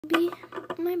Be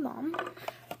my mom,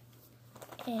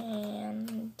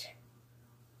 and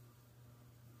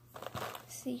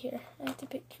see here, I have to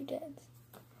pick 2 dads.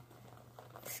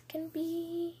 This can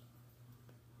be,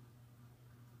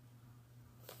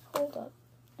 hold up,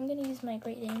 I'm gonna use my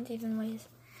Great Danes even ways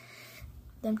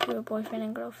them to a boyfriend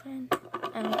and girlfriend.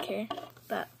 I don't care,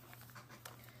 but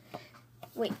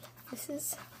wait, this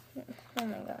is, oh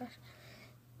my gosh.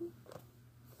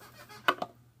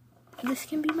 This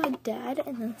can be my dad,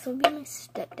 and then this will be my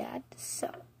stepdad, so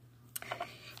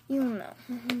you'll know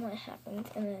what happened.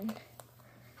 And then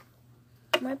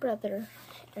my brother,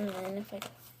 and then if I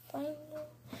can find it,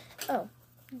 oh,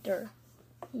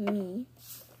 me,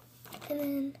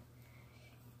 and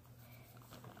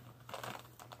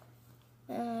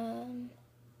then,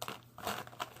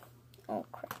 oh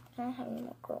crap, I don't have any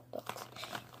more girl dogs.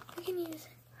 We can use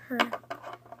her,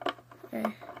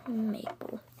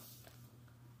 Maple.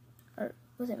 Or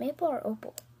was it Maple or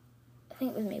Opal? I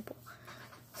think it was Maple.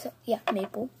 So yeah,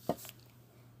 Maple.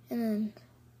 And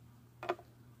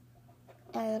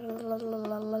then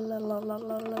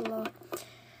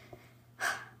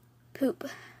Poop.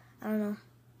 I don't know.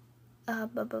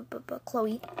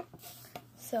 Chloe.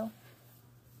 So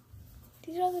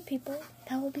these are the people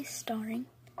that will be starring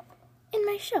in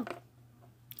my show.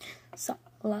 So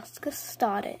let's get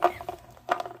started.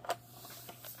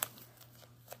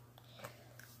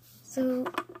 So,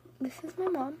 this is my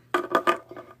mom.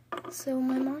 So,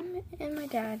 my mom and my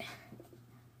dad.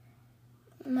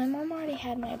 My mom already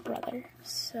had my brother.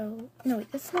 So, no, wait,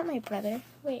 that's not my brother.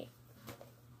 Wait,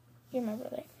 you're my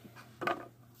brother.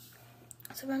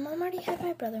 So, my mom already had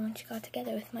my brother when she got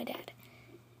together with my dad.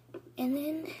 And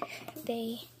then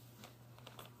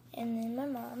my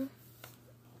mom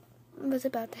was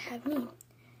about to have me.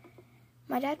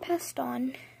 My dad passed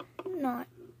on, not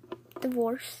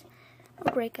divorce.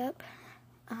 A breakup.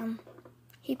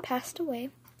 He passed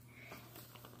away,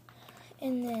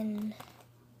 and then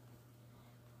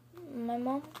my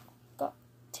mom got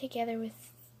together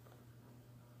with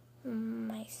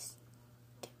my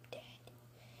stepdad.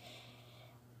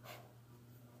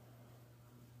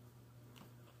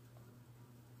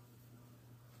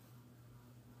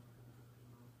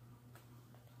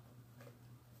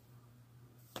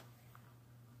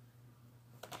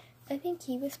 I think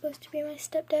he was supposed to be my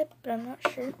stepdad, but I'm not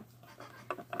sure.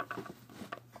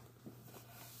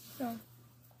 No.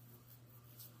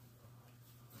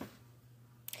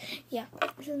 Yeah,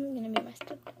 this isn't gonna be my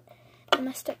stepdad. And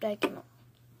my stepdad came out.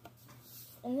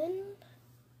 And then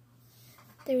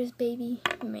there was baby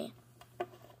me.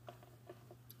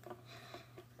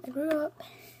 I grew up,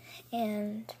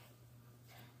 and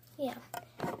yeah.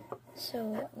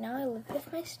 So now I live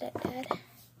with my stepdad.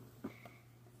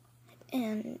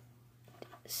 And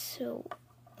so,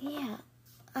 yeah,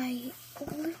 I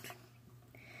lived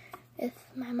with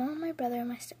my mom, my brother, and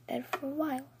my stepdad for a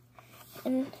while.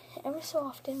 And every so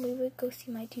often, we would go see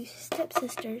my 2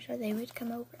 stepsisters, or they would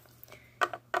come over.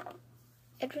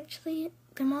 Eventually,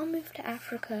 their mom moved to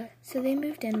Africa, so they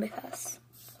moved in with us.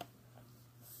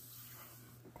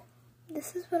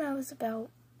 This is when I was about,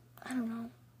 I don't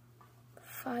know,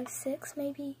 5, 6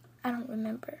 maybe? I don't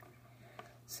remember.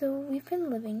 So we've been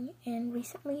living, and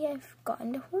recently I've gotten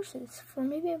into horses for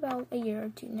maybe about a year or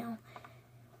 2 now.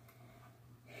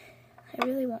 I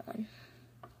really want one,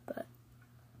 but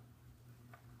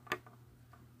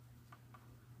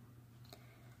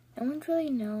no one's really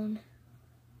known,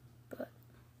 but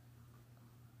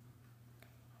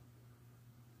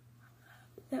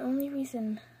the only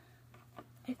reason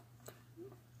I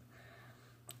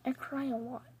cry a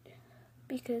lot,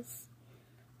 because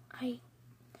I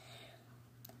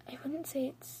wouldn't say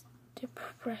it's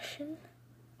depression,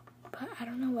 but I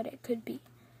don't know what it could be.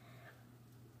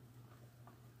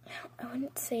 I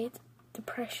wouldn't say it's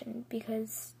depression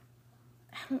because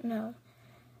I don't know.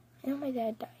 I know my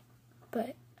dad died,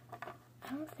 but I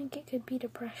don't think it could be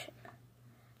depression.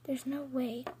 There's no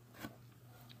way.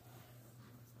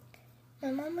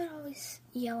 My mom would always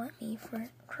yell at me for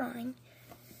crying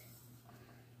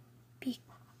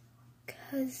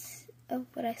because of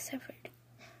what I suffered.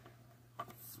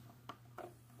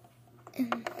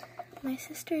 And my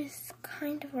sisters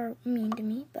kind of are mean to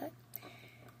me, but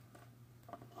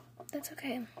that's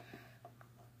okay.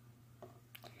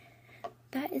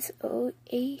 That is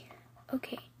okay,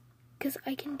 because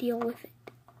I can deal with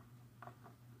it.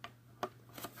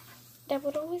 Dad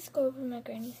would always go over my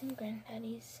grannies and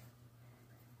granddaddies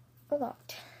a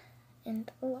lot,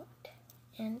 and a lot,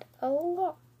 and a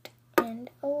lot, and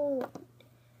a lot.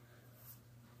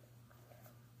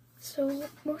 So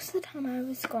most of the time I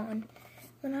was gone,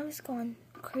 when I was gone,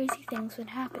 crazy things would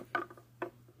happen.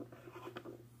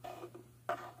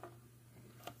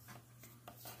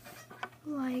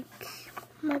 like,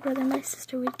 my brother and my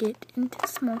sister would get into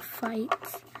small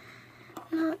fights.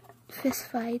 Not fist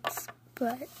fights,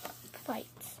 but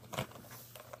fights.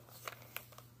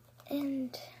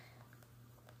 And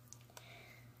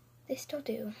they still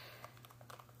do.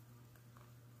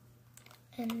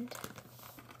 And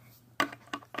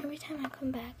every time I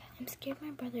come back, I'm scared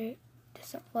my brother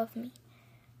doesn't love me.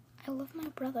 I love my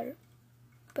brother,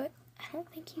 but I don't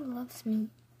think he loves me.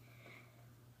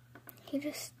 He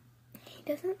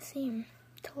doesn't seem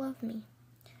to love me.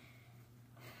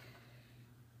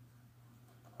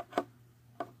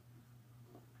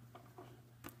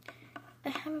 I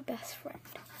have a best friend.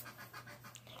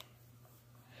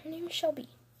 Her name is Shelby.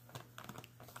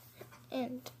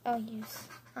 And I'll use,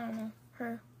 I don't know,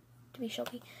 her to be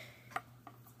Shelby.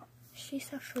 She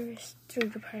suffers through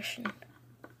depression,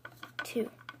 too.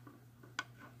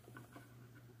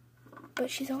 But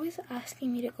she's always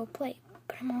asking me to go play,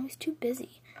 but I'm always too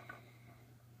busy.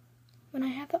 When I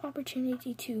have the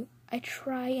opportunity to, I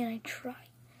try and I try.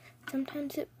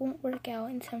 Sometimes it won't work out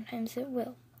and sometimes it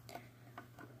will.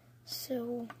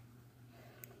 So,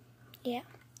 yeah,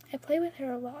 I play with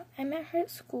her a lot. I met her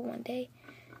at school one day,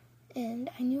 and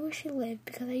I knew where she lived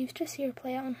because I used to see her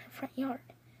play out in her front yard.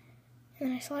 And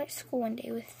then I saw her at school one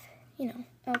day with,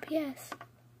 LPS.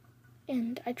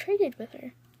 And I traded with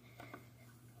her.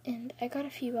 And I got a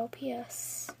few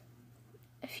LPS.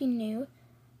 A few new.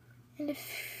 And a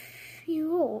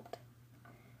few old.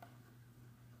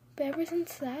 But ever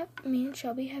since that, me and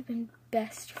Shelby have been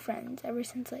best friends. Ever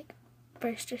since,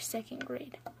 1st or 2nd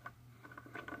grade.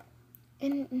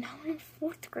 And now we're in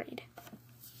 4th grade.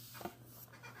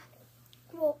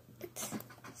 Well, it's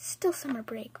still summer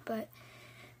break, but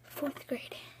 4th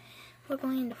grade. We're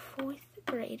going into 4th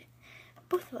grade.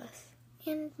 Both of us.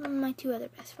 And my 2 other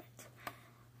best friends.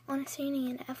 Anastasia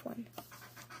and Evelyn.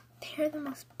 They're the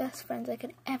most best friends I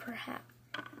could ever have.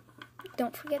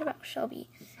 Don't forget about Shelby.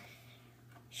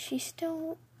 She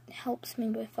still helps me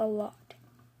with a lot.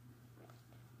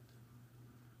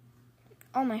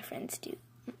 All my friends do.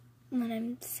 When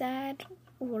I'm sad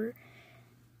or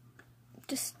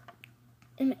just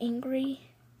am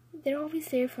angry, they're always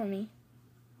there for me.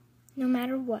 No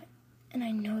matter what. And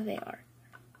I know they are.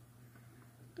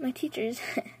 My teachers,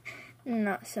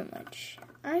 not so much.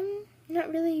 I'm not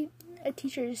really a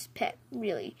teacher's pet,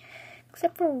 really.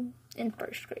 Except for in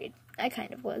 1st grade. I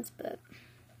kind of was, but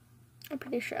I'm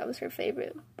pretty sure I was her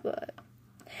favorite. But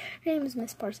her name is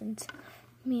Miss Parsons.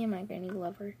 Me and my granny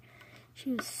love her.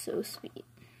 She was so sweet.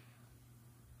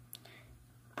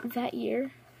 That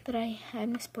year that I had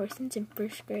Miss Parsons in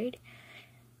 1st grade,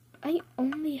 I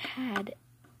only had,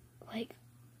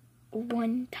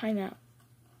 1 timeout.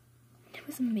 It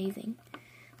was amazing.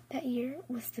 That year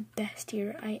was the best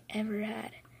year I ever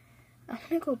had. I want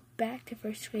to go back to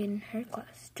 1st grade in her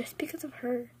class, just because of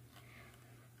her.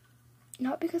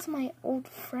 Not because of my old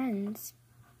friends,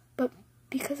 but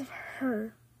because of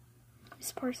her,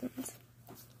 Miss Parsons.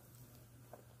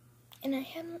 And I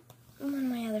had one of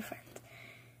my other friends,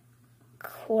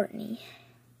 Courtney.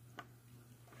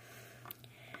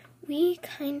 We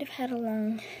kind of had a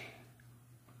long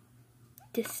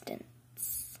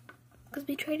distance because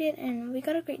we traded and we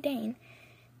got a Great Dane,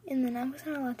 and then I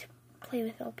wasn't allowed to play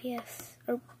with LPS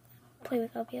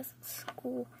at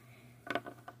school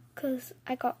because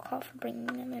I got caught for bringing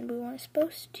them and we weren't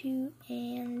supposed to,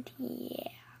 and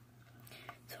yeah,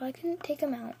 so I couldn't take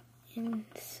them out, and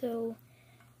so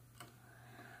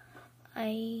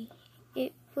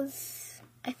it was,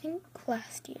 I think,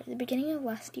 last year, the beginning of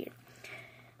last year,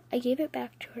 I gave it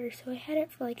back to her. So I had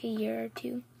it for a year or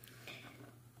 2.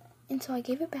 And so I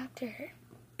gave it back to her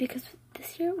because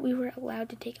this year we were allowed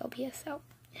to take LPS out.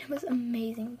 It was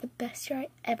amazing. The best year I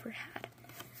ever had.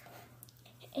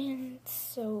 And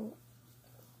so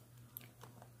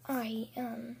I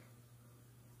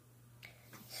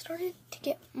started to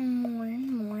get more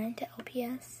and more into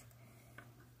LPS.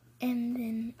 And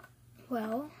then,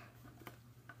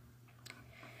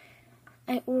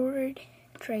 I ordered,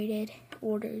 and traded.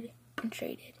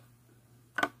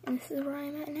 And this is where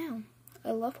I'm at now.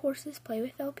 I love horses, play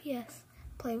with LPS,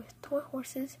 play with toy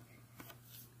horses,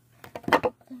 and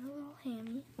a little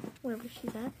Hammy, wherever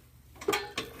she's at,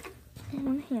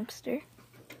 and a hamster.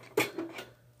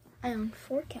 I own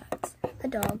 4 cats, a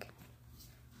dog,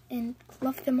 and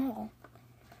love them all.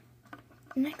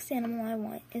 The next animal I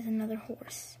want is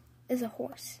a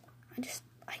horse.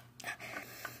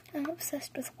 I'm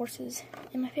obsessed with horses,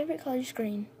 and my favorite color is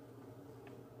green.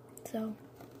 So,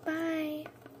 bye!